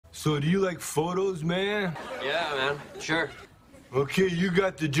So do you like photos, man? Yeah, man, sure. Okay, you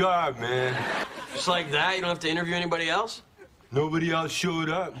got the job, man. Just like that? You don't have to interview anybody else? Nobody else showed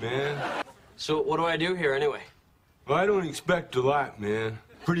up, man. So what do I do here anyway? Well, I don't expect a lot, man.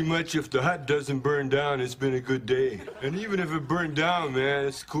 Pretty much if the hut doesn't burn down, it's been a good day. And even if it burned down, man,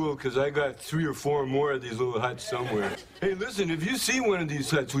 it's cool, because I got 3 or 4 more of these little huts somewhere. Hey, listen, if you see one of these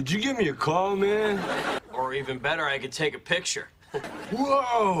huts, would you give me a call, man? Or even better, I could take a picture.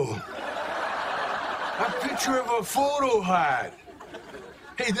 Whoa! A picture of a photo hut.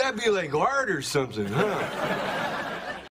 Hey, that'd be like art or something, huh?